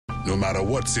no matter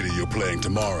what city you're playing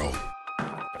tomorrow.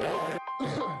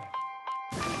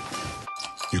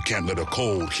 You can't let a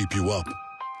cold keep you up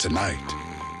tonight.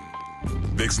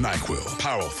 Vicks NyQuil,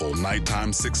 powerful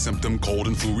nighttime 6-symptom cold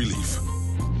and flu relief.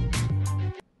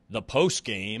 The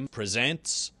Postgame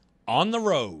presents On the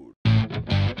Road.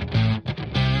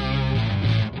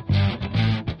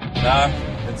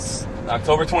 It's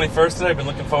October 21st today. I've been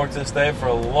looking forward to this day for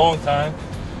a long time.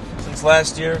 Since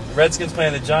last year. The Redskins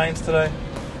playing the Giants today.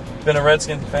 Been a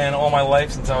Redskins fan all my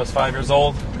life since I was 5 years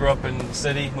old. Grew up in the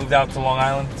city, moved out to Long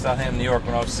Island, Southampton, New York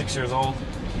when I was 6 years old.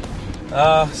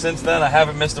 Since then, I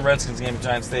haven't missed a Redskins game at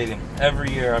Giant Stadium. Every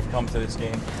year I've come to this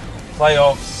game.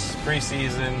 Playoffs,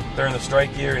 preseason, during the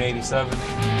strike year in '87.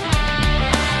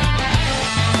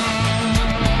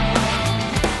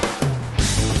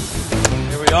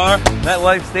 Here we are,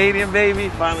 MetLife Stadium, baby.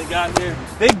 Finally got here.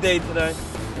 Big day today.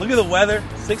 Look at the weather,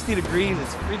 60 degrees.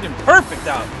 It's freaking perfect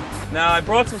out. Now, I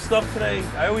brought some stuff today.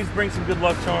 I always bring some good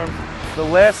luck charms. The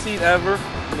last seat ever,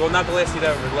 well, not the last seat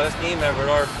ever, the last game ever at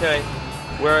RFK,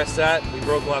 where I sat, we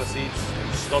broke a lot of seats.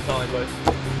 Just don't tell anybody.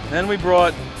 Then we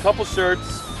brought a couple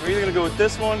shirts. We're either going to go with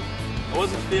this one. I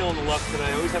wasn't feeling the luck today.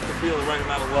 I always have to feel the right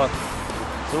amount of luck.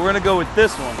 So we're going to go with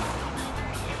this one.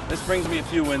 This brings me a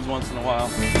few wins once in a while.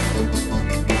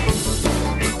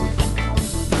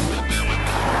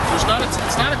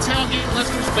 It's not a tailgate unless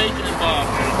there's bacon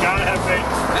involved. You gotta have bacon.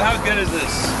 And how good is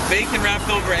this? Bacon wrapped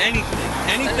over anything.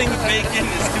 Anything with bacon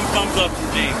is 2 thumbs up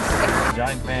from James.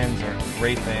 Giant fans are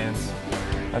great fans.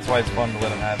 That's why it's fun to let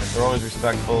them have it. They're always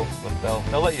respectful, but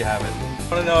they'll let you have it.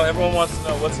 I want to know, everyone wants to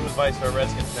know what's some advice for a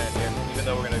Redskins fan here, even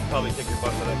though we're going to probably kick your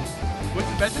butt today. What's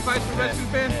the best advice for Redskins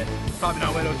fans? Probably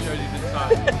not wear those jerseys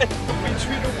inside. We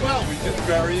treat them well. We just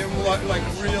bury them like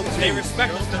real teams. They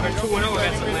respect us because we're 2-0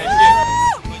 against them last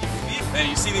year. Man,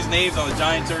 you see these names on the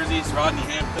Giant jerseys, Rodney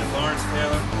Hampton, Lawrence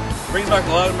Taylor. Brings back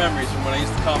a lot of memories from when I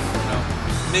used to come,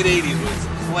 mid-'80s was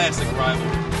classic rivalry.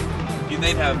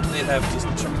 They'd have just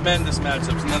tremendous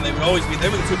matchups, and then they were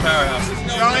the 2 powerhouses.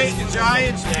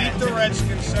 Giants beat the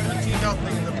Redskins 17-0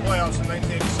 in the playoffs in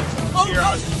 1986.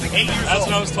 I was like 8 years old.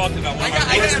 That's what I was talking about. One of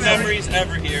my worst memories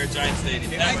ever here at Giant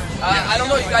Stadium. I don't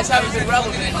know, you guys haven't been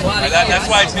relevant in a lot of That's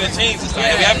why it's going to change this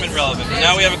time. We haven't been relevant. But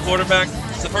now we have a quarterback.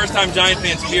 It's the first time Giant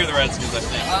fans fear the Redskins, I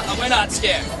think. we're not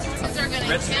scared.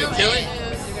 Redskins gonna kill it.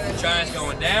 Giants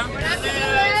going down.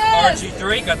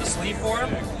 RG3 got the sleeve for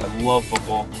him. I love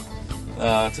football.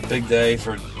 It's a big day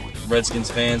for Redskins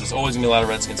fans. There's always going to be a lot of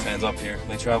Redskins fans up here.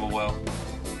 They travel well.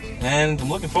 And I'm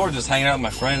looking forward to just hanging out with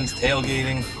my friends,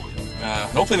 tailgating.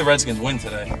 Hopefully the Redskins win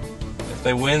today. If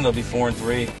they win, they'll be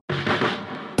 4-3.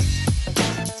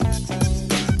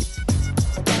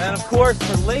 And of course,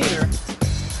 for later,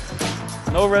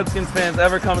 no Redskins fans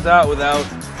ever comes out without,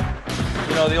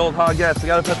 the old Hogettes. We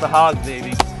got to put the Hogs,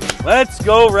 baby. Let's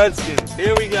go Redskins.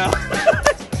 Here we go.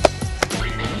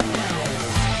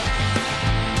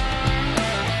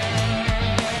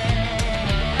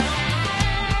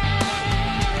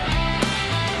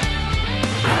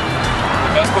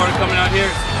 Best part of coming out here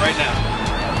is right now.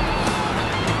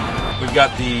 We've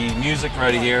got the music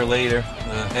ready here later,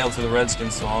 the Hail to the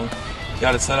Redskins song.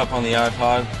 Got it set up on the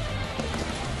iPod.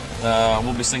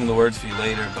 We'll be singing the words for you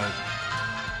later, but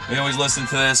we always listen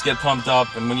to this, get pumped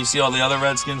up, and when you see all the other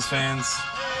Redskins fans,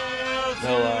 Hail to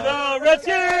the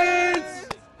Redskins!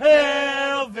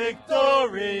 Hail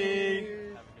victory!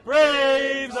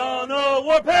 Braves on the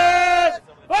warpath!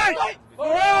 Fight for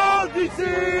LDC!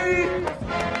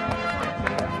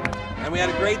 And we had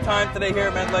a great time today here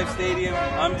at MetLife Stadium.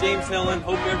 I'm James Hillen.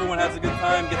 Hope everyone has a good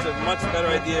time, gets a much better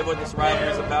idea of what this rivalry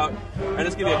is about. And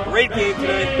it's going to be a great game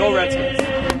today. Go Redskins!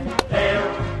 Hail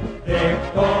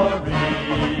victory!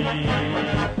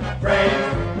 Praise